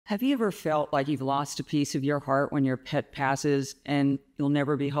Have you ever felt like you've lost a piece of your heart when your pet passes and you'll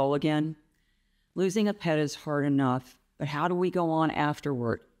never be whole again? Losing a pet is hard enough, but how do we go on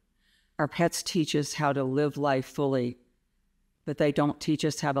afterward? Our pets teach us how to live life fully, but they don't teach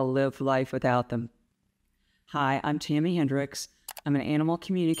us how to live life without them. Hi, I'm Tami Hendrix. I'm an animal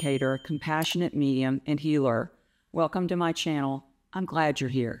communicator, compassionate medium, and healer. Welcome to my channel. I'm glad you're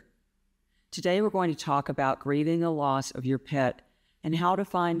here. Today we're going to talk about grieving the loss of your pet and how to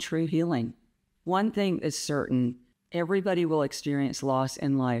find true healing. One thing is certain, everybody will experience loss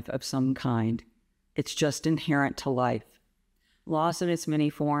in life of some kind. It's just inherent to life. Loss in its many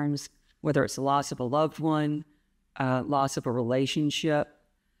forms, whether it's the loss of a loved one, loss of a relationship,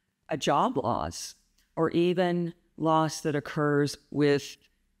 a job loss, or even loss that occurs with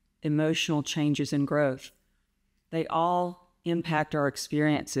emotional changes and growth. They all impact our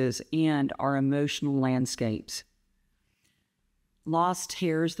experiences and our emotional landscapes. Loss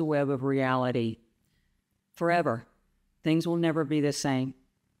tears the web of reality. Forever, things will never be the same.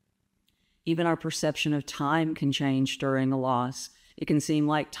 Even our perception of time can change during a loss. It can seem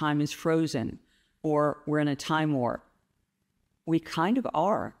like time is frozen or we're in a time warp. We kind of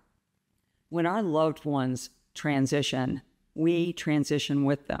are. When our loved ones transition, we transition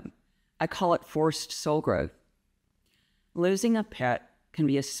with them. I call it forced soul growth. Losing a pet can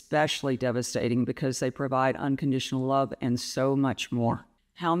be especially devastating because they provide unconditional love and so much more.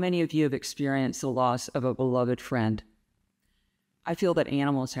 How many of you have experienced the loss of a beloved friend? I feel that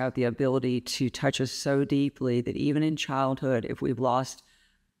animals have the ability to touch us so deeply that even in childhood, if we've lost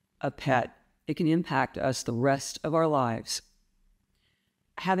a pet, it can impact us the rest of our lives.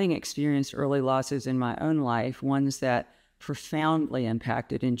 Having experienced early losses in my own life, ones that profoundly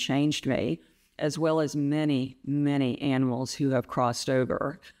impacted and changed me, as well as many, many animals who have crossed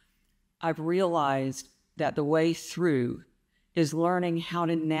over, I've realized that the way through is learning how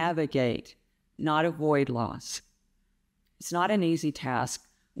to navigate, not avoid loss. It's not an easy task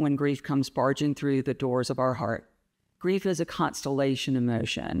when grief comes barging through the doors of our heart. Grief is a constellation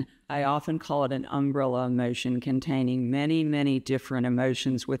emotion. I often call it an umbrella emotion containing many, many different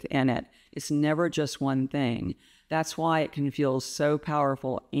emotions within it. It's never just one thing. That's why it can feel so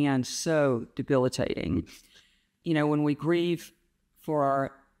powerful and so debilitating. You know, when we grieve for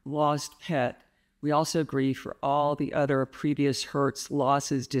our lost pet, we also grieve for all the other previous hurts,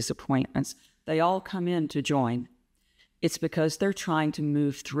 losses, disappointments. They all come in to join. It's because they're trying to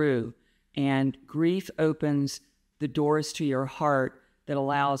move through, and grief opens the doors to your heart that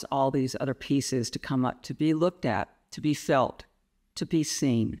allows all these other pieces to come up, to be looked at, to be felt, to be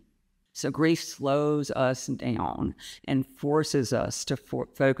seen. So grief slows us down and forces us to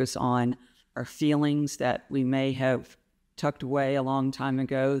focus on our feelings that we may have tucked away a long time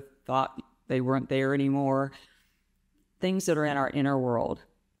ago, thought they weren't there anymore, things that are in our inner world.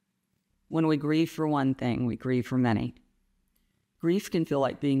 When we grieve for one thing, we grieve for many. Grief can feel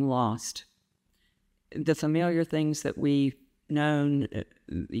like being lost. The familiar things that we've known,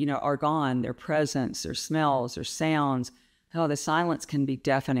 are gone. Their presence, their smells, their sounds. Oh, the silence can be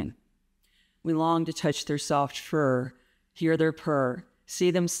deafening. We long to touch their soft fur, hear their purr, see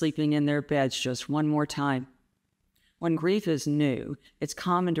them sleeping in their beds just one more time. When grief is new, it's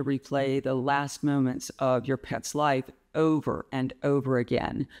common to replay the last moments of your pet's life over and over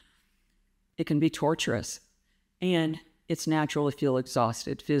again. It can be torturous, and it's natural to feel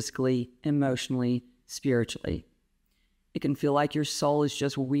exhausted physically, emotionally, spiritually. It can feel like your soul is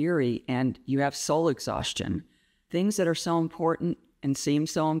just weary and you have soul exhaustion. Things that are so important and seem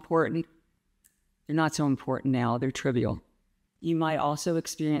so important, they're not so important now, they're trivial. You might also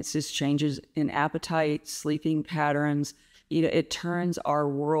experience these changes in appetite, sleeping patterns. It turns our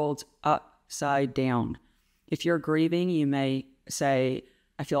world upside down. If you're grieving, you may say,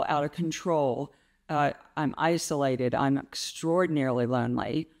 I feel out of control. I'm isolated. I'm extraordinarily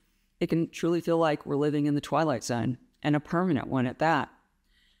lonely. It can truly feel like we're living in the twilight zone, and a permanent one at that.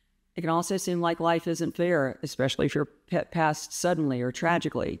 It can also seem like life isn't fair, especially if your pet passed suddenly or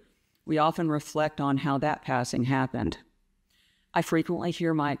tragically. We often reflect on how that passing happened. I frequently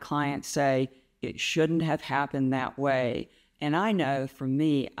hear my clients say, it shouldn't have happened that way. And I know for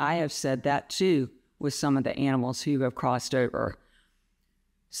me, I have said that too with some of the animals who have crossed over.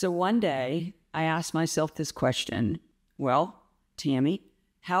 So one day, I asked myself this question, well, Tami,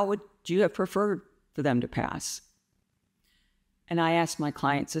 how would you have preferred for them to pass? And I asked my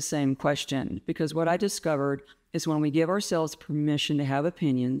clients the same question because what I discovered is when we give ourselves permission to have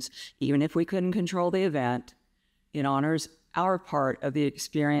opinions, even if we couldn't control the event, it honors our part of the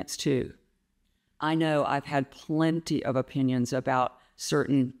experience too. I know I've had plenty of opinions about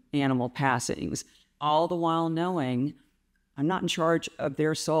certain animal passings, all the while knowing I'm not in charge of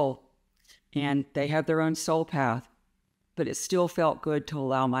their soul, and they have their own soul path, but it still felt good to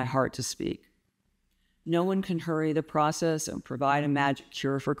allow my heart to speak. No one can hurry the process and provide a magic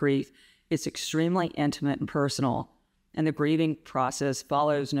cure for grief. It's extremely intimate and personal, and the grieving process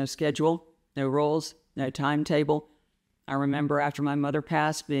follows no schedule, no rules, no timetable. I remember after my mother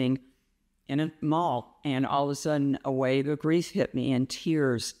passed being in a mall, and all of a sudden a wave of grief hit me and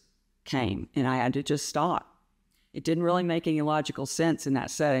tears came, and I had to just stop. It didn't really make any logical sense in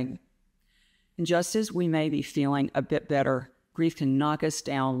that setting. And just as we may be feeling a bit better, grief can knock us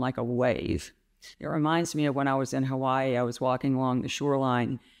down like a wave. It reminds me of when I was in Hawaii. I was walking along the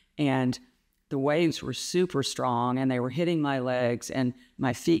shoreline, and the waves were super strong, and they were hitting my legs, and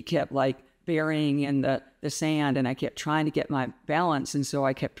my feet kept like burying in the sand, and I kept trying to get my balance, and so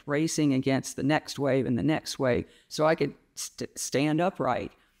I kept racing against the next wave and the next wave so I could stand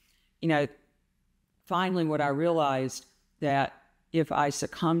upright. You know, finally what I realized, that if I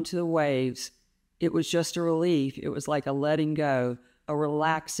succumbed to the waves, it was just a relief. It was like a letting go, a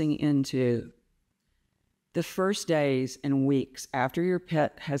relaxing into. The first days and weeks after your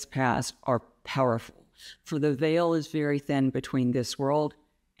pet has passed are powerful, for the veil is very thin between this world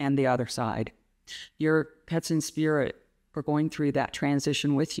and the other side. Your pets in spirit are going through that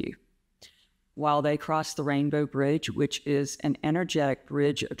transition with you. While they cross the rainbow bridge, which is an energetic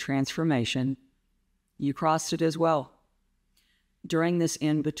bridge of transformation, you crossed it as well. During this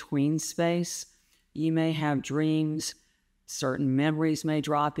in-between space, you may have dreams, certain memories may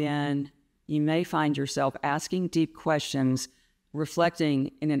drop in, you may find yourself asking deep questions,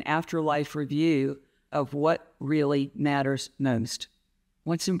 reflecting in an afterlife review of what really matters most.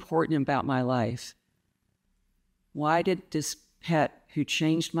 What's important about my life? Why did this pet who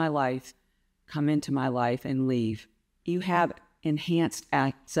changed my life come into my life and leave? You have enhanced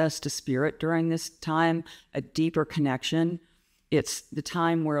access to spirit during this time, a deeper connection. It's the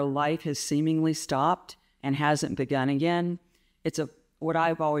time where life has seemingly stopped and hasn't begun again. It's what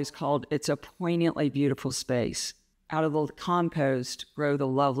I've always called, it's a poignantly beautiful space. Out of the compost grow the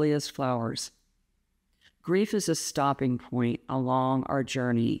loveliest flowers. Grief is a stopping point along our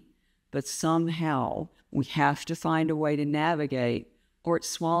journey, but somehow we have to find a way to navigate, or it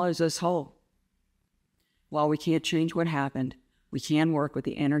swallows us whole. While we can't change what happened, we can work with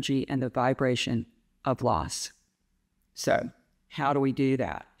the energy and the vibration of loss. So, how do we do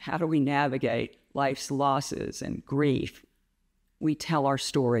that? How do we navigate life's losses and grief? We tell our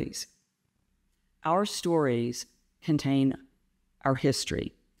stories. Our stories contain our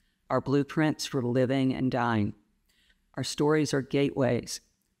history, our blueprints for living and dying. Our stories are gateways,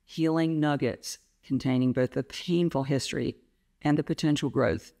 healing nuggets containing both the painful history and the potential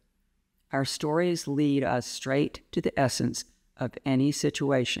growth. Our stories lead us straight to the essence of any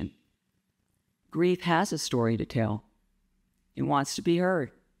situation. Grief has a story to tell. It wants to be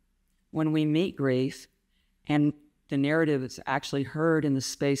heard. When we meet grief, and the narrative is actually heard in the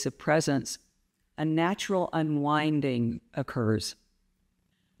space of presence, a natural unwinding occurs.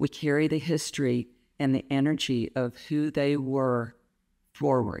 We carry the history and the energy of who they were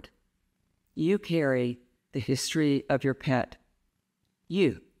forward. You carry the history of your pet.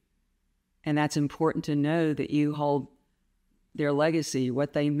 You. And that's important to know, that you hold their legacy,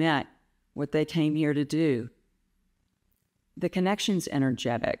 what they meant, what they came here to do. The connection's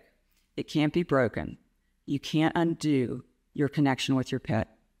energetic. It can't be broken. You can't undo your connection with your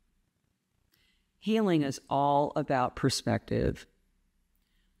pet. Healing is all about perspective.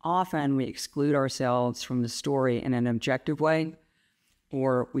 Often we exclude ourselves from the story in an objective way,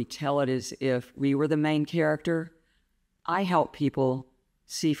 or we tell it as if we were the main character. I help people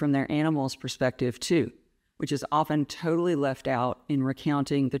see from their animal's perspective too, which is often totally left out in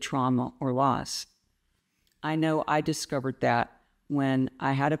recounting the trauma or loss. I know I discovered that when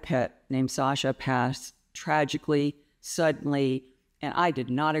I had a pet named Sasha pass tragically, suddenly, and I did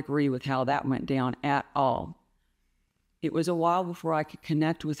not agree with how that went down at all. It was a while before I could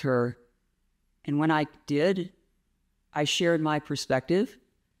connect with her, and when I did, I shared my perspective,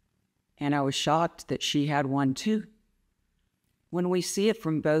 and I was shocked that she had one too. When we see it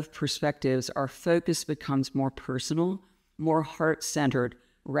from both perspectives, our focus becomes more personal, more heart-centered,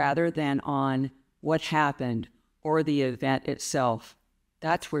 rather than on what happened or the event itself.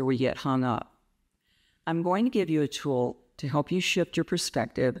 That's where we get hung up. I'm going to give you a tool to help you shift your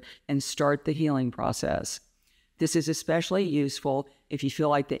perspective and start the healing process. This is especially useful if you feel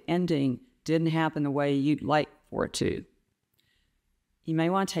like the ending didn't happen the way you'd like for it to. You may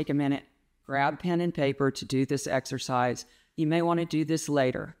want to take a minute, grab pen and paper to do this exercise. You may want to do this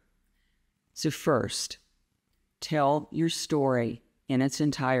later. So first, tell your story in its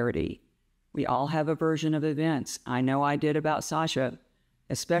entirety. We all have a version of events. I know I did about Sasha,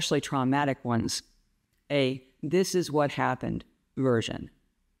 especially traumatic ones. A "this is what happened" version.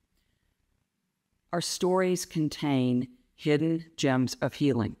 Our stories contain hidden gems of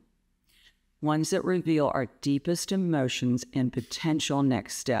healing, ones that reveal our deepest emotions and potential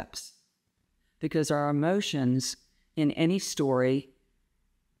next steps. Because our emotions in any story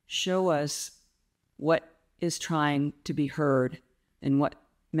show us what is trying to be heard and what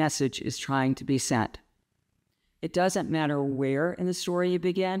message is trying to be sent. It doesn't matter where in the story you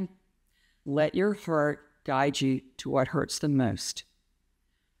begin. Let your heart guide you to what hurts the most.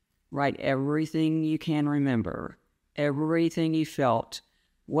 Write everything you can remember, everything you felt,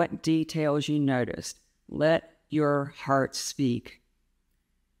 what details you noticed. Let your heart speak.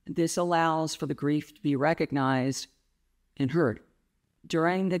 This allows for the grief to be recognized and heard.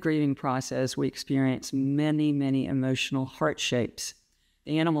 During the grieving process, we experience many, many emotional heart shapes.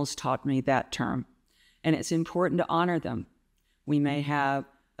 The animals taught me that term, and it's important to honor them. We may have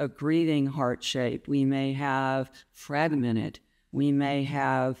a grieving heart shape. We may have fragmented. We may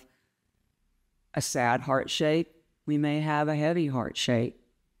have a sad heart shape. We may have a heavy heart shape.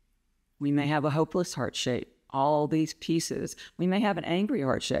 We may have a hopeless heart shape. All these pieces. We may have an angry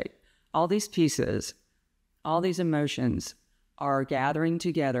heart shape. All these pieces, all these emotions are gathering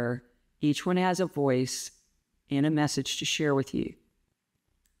together. Each one has a voice and a message to share with you.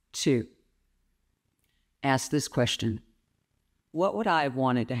 2, ask this question: what would I have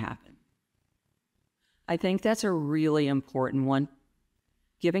wanted to happen? I think that's a really important one.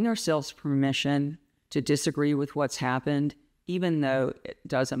 Giving ourselves permission to disagree with what's happened, even though it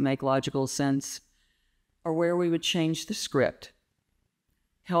doesn't make logical sense, or where we would change the script,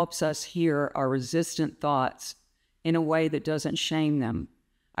 helps us hear our resistant thoughts in a way that doesn't shame them.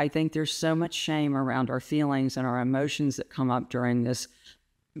 I think there's so much shame around our feelings and our emotions that come up during this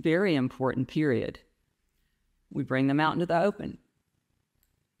very important period. We bring them out into the open.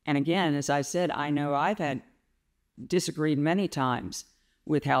 And again, as I said, I know I've had disagreed many times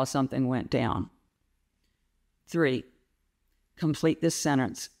with how something went down. 3, complete this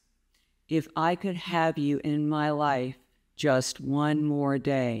sentence: if I could have you in my life just one more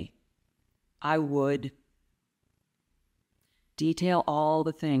day, I would. Detail all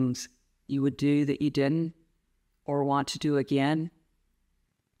the things you would do that you didn't or want to do again.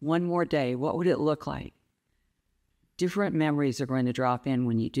 One more day, what would it look like? Different memories are going to drop in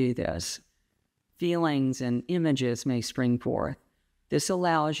when you do this. Feelings and images may spring forth. This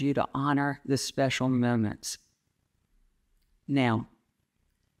allows you to honor the special moments. Now,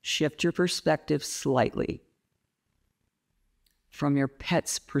 shift your perspective slightly from your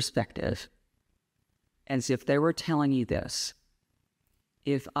pet's perspective, as if they were telling you this: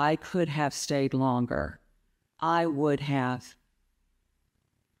 if I could have stayed longer, I would have.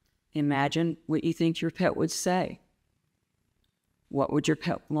 Imagine what you think your pet would say. What would your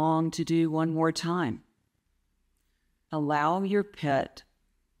pet long to do one more time? Allow your pet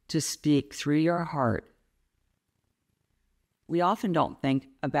to speak through your heart. We often don't think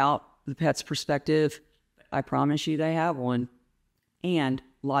about the pet's perspective. I promise you they have one, and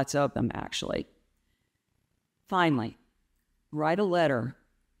lots of them, actually. Finally, write a letter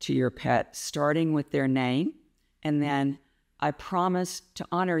to your pet, starting with their name, and then I promise to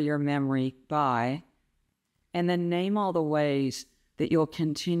honor your memory by, and then name all the ways that you'll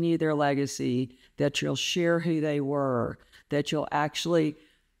continue their legacy, that you'll share who they were, that you'll actually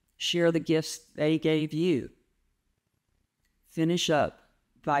share the gifts they gave you. Finish up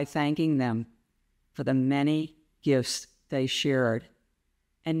by thanking them for the many gifts they shared,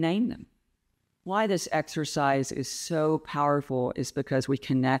 and name them. Why this exercise is so powerful is because we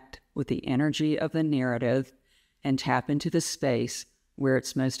connect with the energy of the narrative and tap into the space where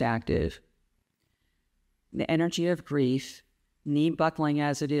it's most active. The energy of grief, knee-buckling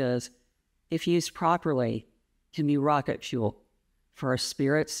as it is, if used properly, can be rocket fuel for our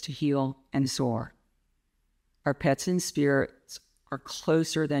spirits to heal and soar. Our pets and spirits are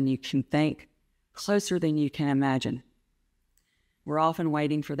closer than you can think, closer than you can imagine. We're often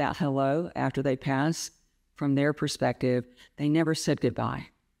waiting for that hello after they pass. From their perspective, they never said goodbye.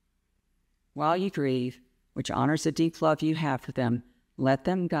 While you grieve, which honors the deep love you have for them, let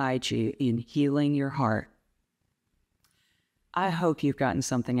them guide you in healing your heart. I hope you've gotten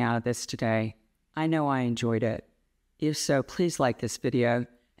something out of this today. I know I enjoyed it. If so, please like this video.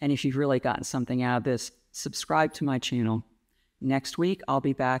 And if you've really gotten something out of this, subscribe to my channel. Next week, I'll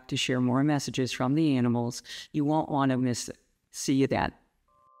be back to share more messages from the animals. You won't want to miss it. See you then.